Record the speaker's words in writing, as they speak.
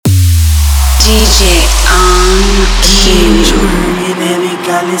DJ on cue. Y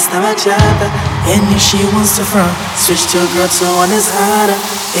dedicarle esta bachata. And if she wants to front, switch to a girl to one is harder.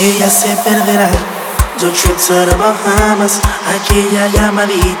 Ella se perderá. Yo trip to the Bahamas. Aquella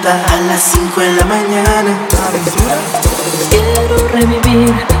llamadita a las 5 de la mañana. Quiero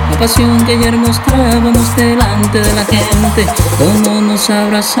revivir la pasión que ayer mostrábamos delante de la gente. Cómo nos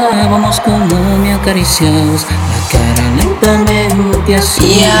abrazábamos, cómo me acariciabas la cara lentamente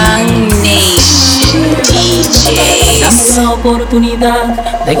así. Young Nation DJ. Dame la oportunidad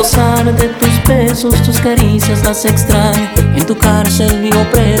de gozar de tus besos, tus caricias las extraño. En tu cárcel vivo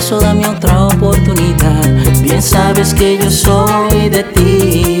preso, dame otra oportunidad. Bien sabes que yo soy de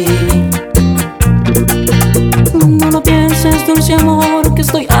ti. No lo pienses, dulce amor, que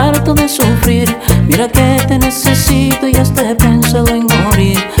estoy harto de sufrir. Mira que te necesito y hasta he pensado en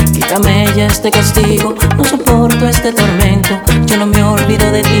morir. Quítame ya este castigo, no soporto este tormento. Yo no me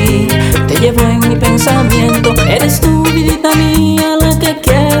olvido de ti, te llevo en mi pensamiento. Eres tú, vidita mía, la que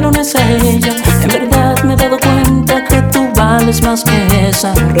quiero, no es ella. En verdad me he dado cuenta que tú vales más que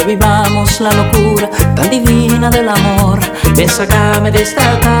esa. Revivamos la locura tan divina del amor. Ven, sácame de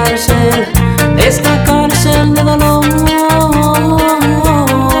esta cárcel de dolor.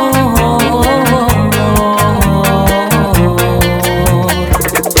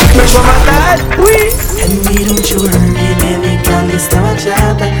 Nos va a matar, uy. And we don't you worry, dedicarle esta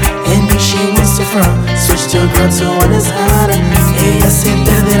bachata. And if she wants to front, switch to a girl to one is harder. Ella se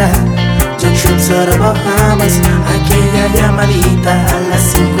perderá. Yo trip to the Bahamas. Aquella llamadita a las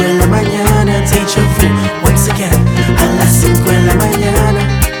 5 de la mañana. Take your food once again a las 5 de la mañana.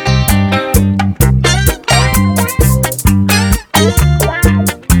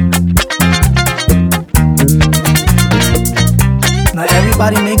 Now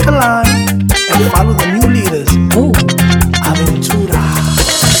everybody make a line and follow the new leaders. Aventura.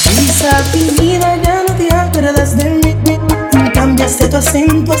 Quizá mi vida ya no te acuerdas de mí. Cambiaste tu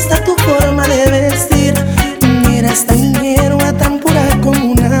acento hasta tu forma de vestir. Eras tan ingenua, tan pura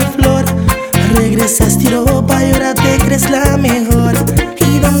como una flor. Regresaste a Europa y ahora te crees la mejor.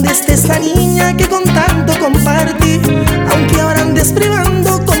 ¿Y dónde está esa niña que con tanto compartí? Aunque ahora andes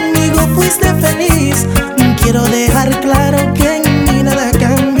privando conmigo, fuiste feliz. Quiero dejar claro que en mí nada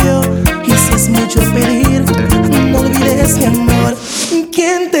cambió. Y si es mucho pedir, no olvides mi amor.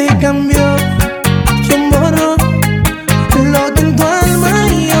 ¿Quién te cambió? ¿Quién borró lo que en tu alma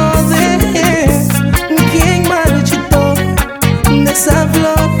yo dejé? ¿Quién marchitó de esa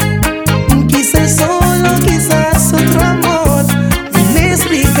flor? Quizás solo, quizás otro amor. Una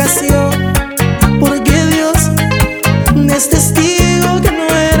explicación, porque Dios es testigo que no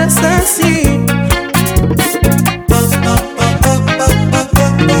eras así.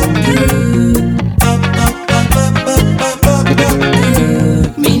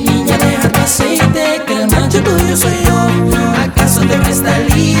 Mi niña, deja tu aceite, que el macho tuyo soy yo. ¿Acaso te crees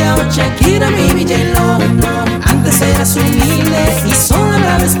Thalía o Shakira, mi J-Lo? Antes eras humilde y solo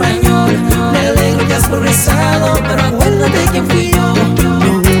hablaba español. Me alegro que has progresado, pero acuérdate quién fui yo.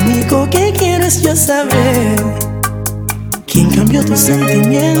 Lo único que quiero es yo saber quién cambió tus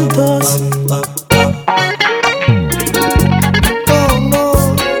sentimientos. ¿Cómo?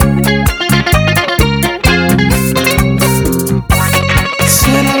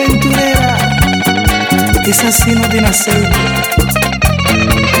 Suena aventurera, esa sí no tiene aceite.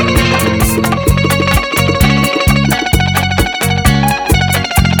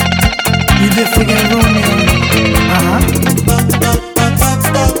 Y de Figueroa Romeo. Ajá.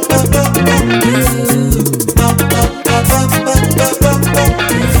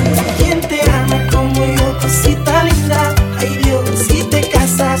 ¿Quién te ama como yo, cosita linda? Ay Dios, si te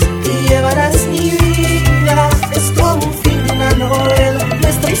casas, te llevarás mi vida. Es como un fin de una novela,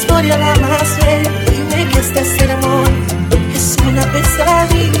 nuestra historia la más bella. Dime que este ceremonia es una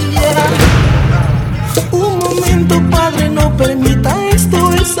pesadilla. Un momento, padre, no permita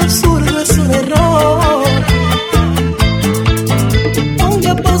esto, es absurdo, es un error.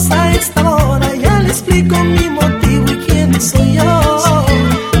 Ponga pausa a esta hora, ya le explico mi motivo y quién soy yo.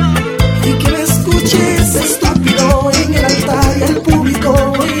 Y que me escuches, estúpido, en el altar y al público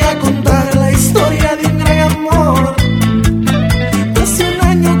voy a contar la historia de un gran amor. Hace un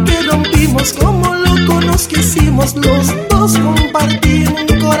año que rompimos, como locos nos quisimos, los dos compartir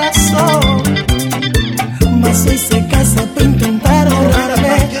un corazón. Mas hoy se casa para intentar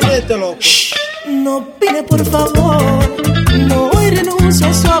ahorrarme. Shh, no opine por favor. No, hoy renuncio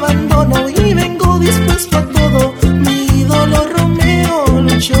a su abandono y vengo dispuesto a todo. Mi ídolo Romeo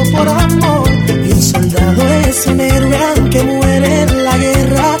luchó por amor. Y un soldado es un héroe aunque muere en la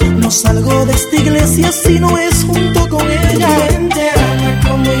guerra. No salgo de esta iglesia si no es junto con ella. ¿Quién te ama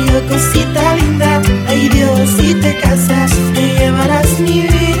como yo, cosita linda?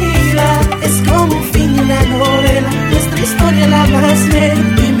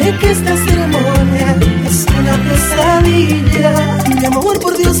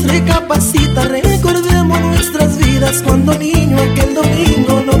 se capacita. Recordemos nuestras vidas cuando niño aquel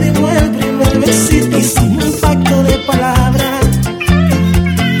domingo nos dimos el primer besito. Hicimos un pacto de palabras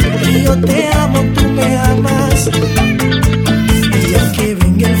y yo te amo, tú me amas. Y ya que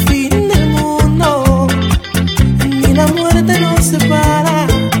venga el fin del mundo ni la muerte nos separa.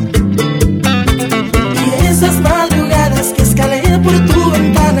 Y esas madrugadas que escalé por tu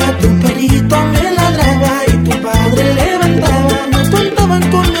ventana, tu perrito me ladraba y tu padre levantaba. No contaban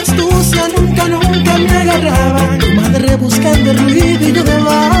con mi astucia, nunca me agarraban. Tu madre buscando el ruido y yo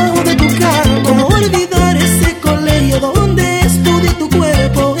debajo de tu cama. ¿Cómo olvidar ese colegio donde estudié tu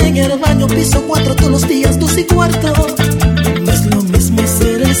cuerpo? En el baño piso 4 todos los días 2 y cuarto. No es lo mismo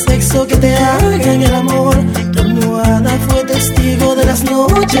hacer el sexo que te hagan el amor. Tu almohada fue testigo de las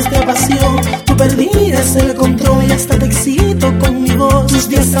noches de pasión. Tú perdías el control y hasta te excito con mi voz. Tus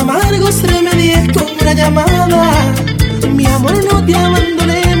días amargos remedié con una llamada. Mi amor, no te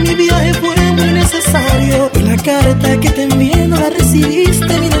abandoné, mi viaje fue muy necesario. Y la carta que te envié no la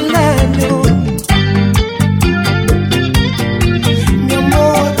recibiste ni del año. Mi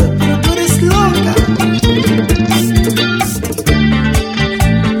amor, pero tú eres loca.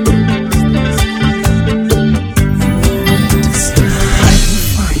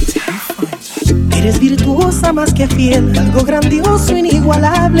 Eres virtuosa más que fiel, algo grandioso,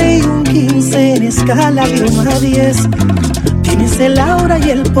 inigualable y un 15 en escala de 1 a 10. Tienes el aura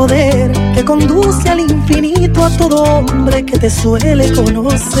y el poder que conduce al infinito a todo hombre que te suele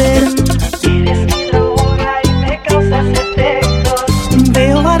conocer. Eres mi droga y me causas efectos.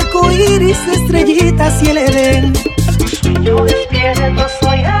 Veo arcoíris, estrellitas y el Edén. Yo despierto,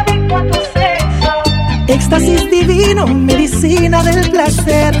 soy adicto a tu sexo. Éxtasis divino, medicina del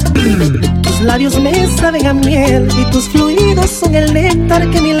placer. Tus labios me saben a miel y tus fluidos son el néctar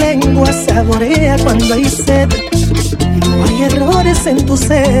que mi lengua saborea cuando hay sed. No hay errores en tu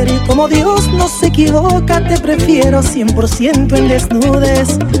ser y como Dios no se equivoca, te prefiero 100% en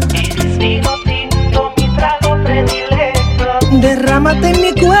desnudez. Eres vino tinto, mi trago predilecto. Derrámate en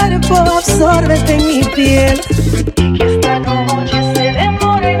mi cuerpo, absórbete en mi piel. Y que esta noche se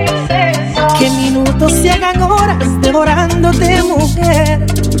demore en exceso. Que minutos se hagan horas devorándote, mujer.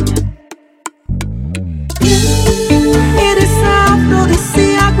 Eres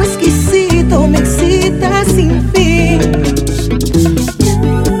afrodisíaco exquisito, me excitas sin fin.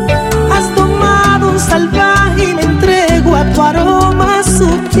 Has tomado un salvaje y me entrego a tu aroma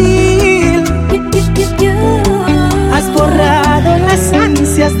sutil. Has borrado las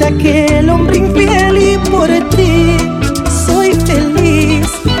ansias de aquel hombre infiel y por ti soy feliz.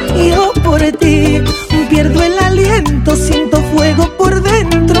 Yo por ti pierdo el aliento, siento fuego por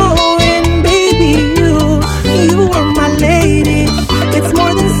dentro. And baby, you are my lady. It's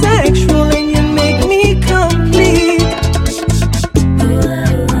more than sexual and you make me complete.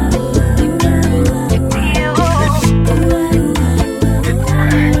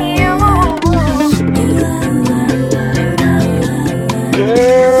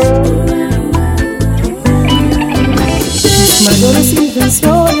 Mis mayores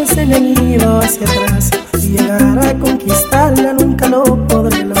intenciones se me han ido hacia atrás. Llegar a conquistarla nunca lo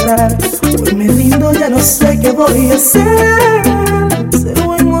podré lograr. Hoy me rindo, ya no sé qué voy a hacer. Ser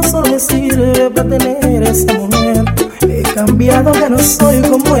buen mozo me sirve para tener esa mujer. He cambiado, ya no soy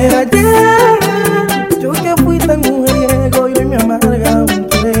como era ayer. Yo que fui tan mujeriego y hoy me amarga un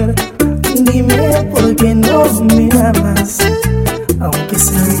querer. Dime por qué no me amas, aunque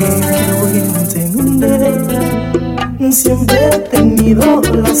sea lo voy a entender. Siempre he tenido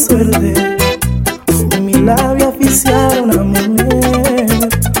la suerte con mi labio oficial a una mujer,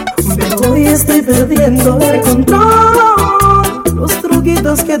 pero hoy estoy perdiendo el control. Los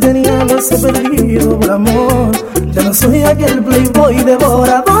truquitos que tenía los he perdido por amor. Ya no soy aquel playboy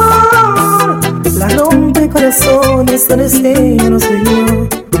devorador. La rompe corazones, eres ella, no soy yo.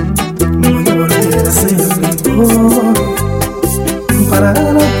 Voy a volver a ser playboy para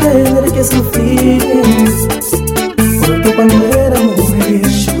no tener que sufrir. Porque cuando era mujer,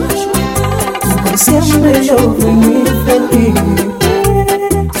 por siempre yo fui muy feliz.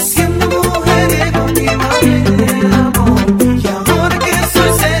 Siendo mujeriego mi madre del amor, y ahora que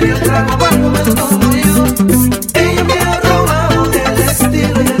soy serio el trago cuando me tomo yo. Ella me ha robado el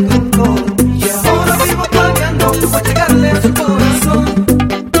estilo y el control, y ahora vivo pagando para llegarle a su corazón.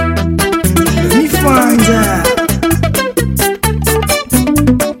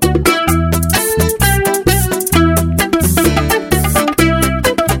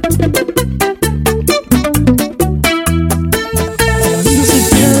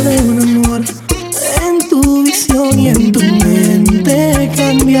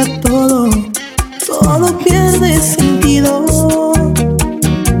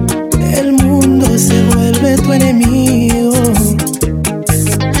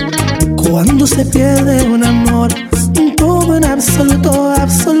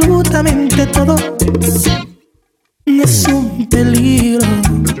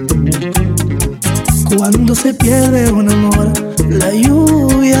 Cuando se pierde un amor, la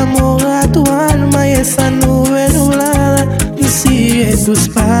lluvia moja tu alma y esa nube nublada sigue tus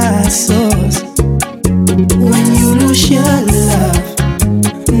pasos. When you lose your love,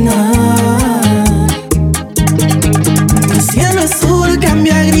 no. El cielo azul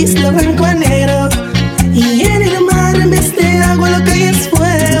cambia a gris, lo blanco a negro, y en el mar en vez de agua lo que hay es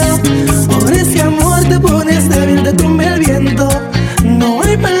fuego. Por ese amor te pones débil, te tumba el viento. No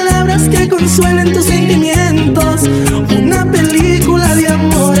hay palabras que consuelen tus sentimientos. Una película de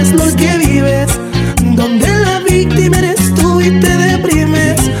amor es lo que vives, donde la víctima eres tú y te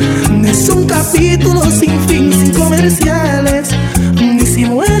deprimes. Es un capítulo sin fin, sin comerciales. Ni si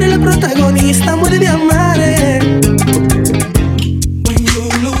muere el protagonista, muere de amar. When you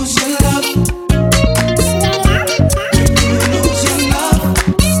lose your love, when you lose your love,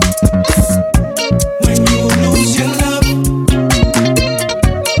 when you lose your love,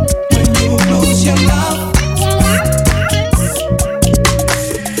 when you lose your love.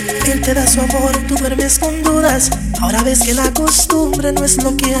 Él te da su amor, tú duermes con dudas. Ahora ves que la costumbre no es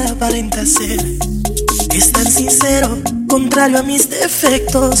lo que aparenta ser. Es tan sincero, contrario a mis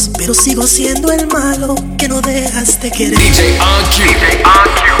defectos, pero sigo siendo el malo que no dejas de querer. DJ On-Q.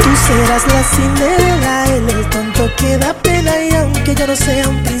 Tú serás la Cinderela, él el tonto que da pena, y aunque yo no sea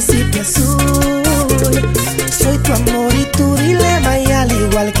un príncipe azul, soy tu amor y tu dilema, y al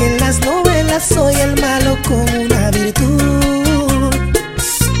igual que en las novelas soy el malo con una virtud.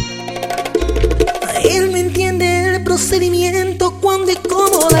 Él me entiende el procedimiento, cuándo y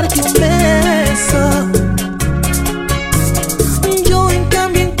cómo darte un beso. Yo en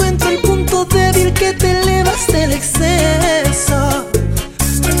cambio encuentro el punto débil, que te elevas del exceso.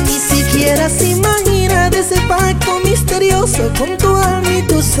 Ni siquiera se imagina de ese pacto misterioso con tu alma y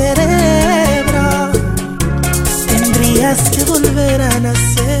tu cerebro. Tendrías que volver a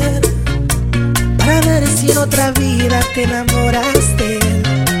nacer para ver si en otra vida te enamoras de él.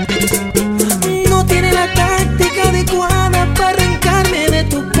 No tiene la táctica adecuada para arrancarme de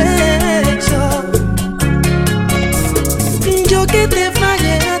tu pecho. Yo que te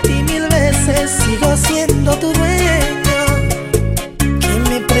fallé a ti 1000 veces, sigo siendo tu dueño. Que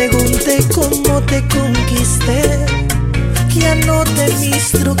me pregunte cómo te conquisté, que anote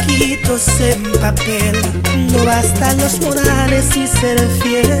mis truquitos en papel. No bastan los morales y ser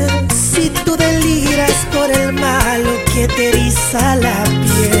fiel, si tú deliras por el malo que te eriza la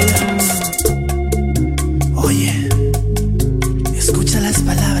piel. Oye, escucha las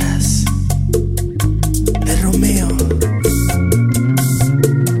palabras de Romeo.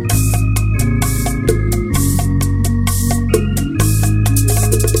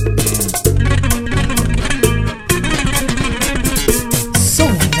 So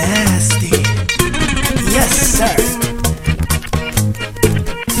nasty, yes sir.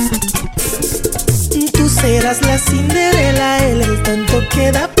 Tú serás la Cinderela, él el tonto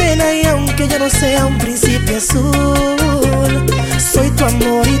que da pena, y aunque yo no sea un príncipe azul, soy tu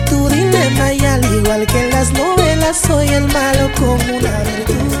amor y tu dilema, y al igual que en las novelas soy el malo con una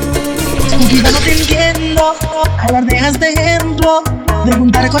virtud. Vida, no te entiendo, alardeas de ejemplo, de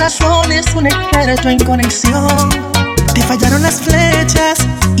juntar corazones, un experto en conexión. Te fallaron las flechas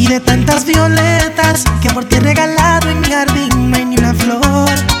y de tantas violetas que por ti he regalado en mi jardín no hay ni una flor.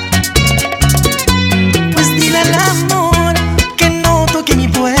 Pues dile al amor que no toque mi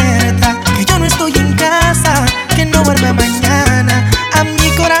puerta, que yo no estoy en casa, que no vuelva mañana. A mi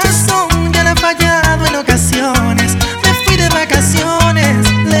corazón ya le he fallado en ocasiones, me fui de vacaciones,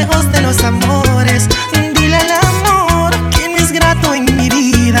 lejos de los amores. Dile al amor que no es grato en mi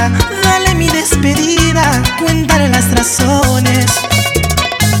vida, dale mi despedida, cuéntale las razones.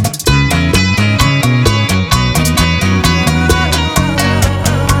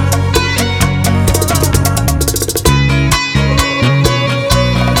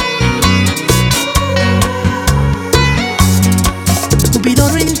 Cupido,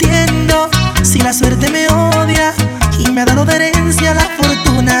 no entiendo si la suerte me odia y me ha dado de herencia la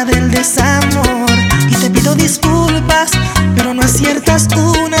fortuna del desamor. Y te pido disculpas, pero no aciertas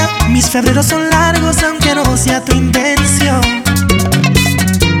una. Mis febreros son largos aunque no sea tu intención.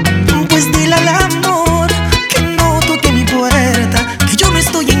 Pues dile al amor que no toque mi puerta, que yo no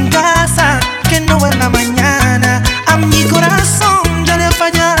estoy en casa, que no vuelva mañana. A mi corazón ya le he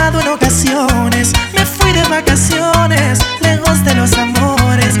fallado en ocasiones, me fui de vacaciones, lejos de los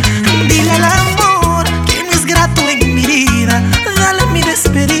amores. Dile al amor que no es grato en mi vida, dale mi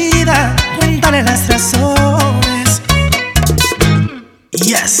despedida, cuéntale las razones.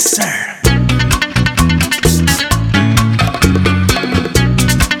 Yes, sir.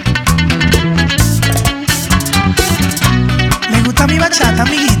 trata,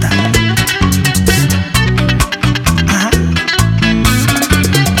 amiguita? Ajá.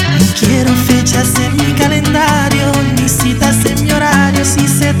 No quiero fechas en mi calendario, ni citas en mi horario si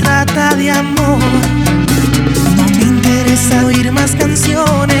se trata de amor. No me interesa oír más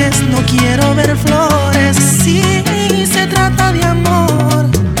canciones, no quiero ver flores si se trata de amor.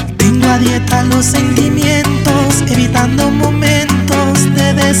 Tengo a dieta los sentimientos, evitando momentos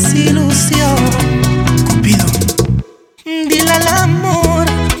de desilusión. Cupido, dile al amor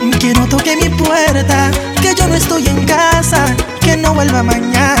que no toque mi puerta, que yo no estoy en casa, que no vuelva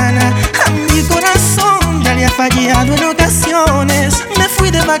mañana. A mi corazón ya le ha fallado en ocasiones. Me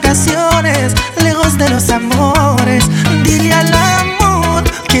fui de vacaciones, lejos de los amores. Dile al amor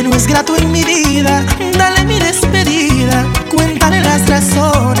que no es grato en mi vida. Dale mi despedida, cuéntale las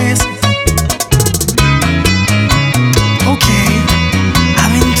razones. Ok,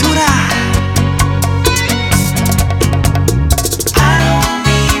 aventura. I don't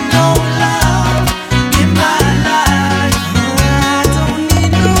need no love in my life. I don't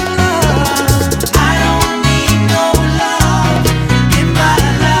need no love. I don't need no love in my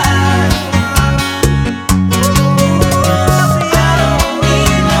life. I don't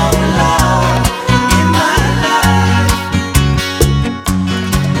need no love in my life.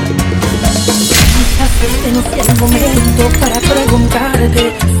 Quizás este no sea el momento para preguntarte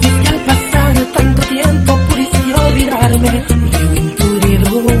si es que al pasar tanto tiempo pudiste olvidarme. Yo incluido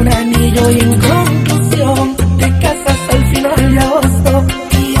un anillo y en conclusión te casas al final de agosto.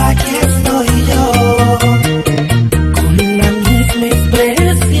 Y aquí estoy yo, Con la misma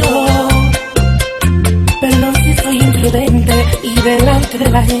expresión. Perdón si soy imprudente y delante de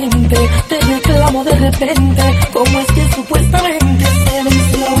la gente te reclamo de repente. ¿Cómo es que supuestamente se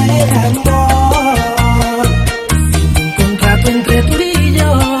venció el amor? Sin un contrato entre tú y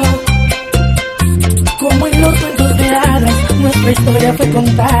yo, como en los cuentos de hadas, nuestra historia fue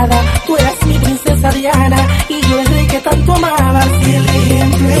contada. Tú eras mi princesa Diana y yo el rey que tanto amabas. y el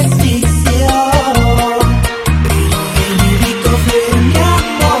ejemplo es ficción, el lírico fue mi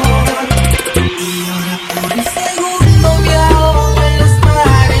amor. Y ahora por un segundo me ahogo en los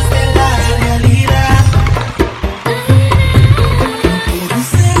mares de la realidad. Por un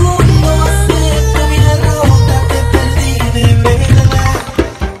segundo acepto mi derrota, te perdí de verdad.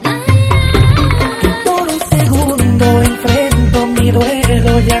 Por un segundo enfrento mi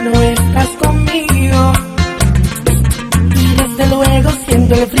duelo, ya no estás conmigo. Y desde luego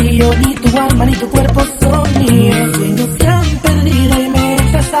siento el frío, ni tu alma ni tu cuerpo son míos.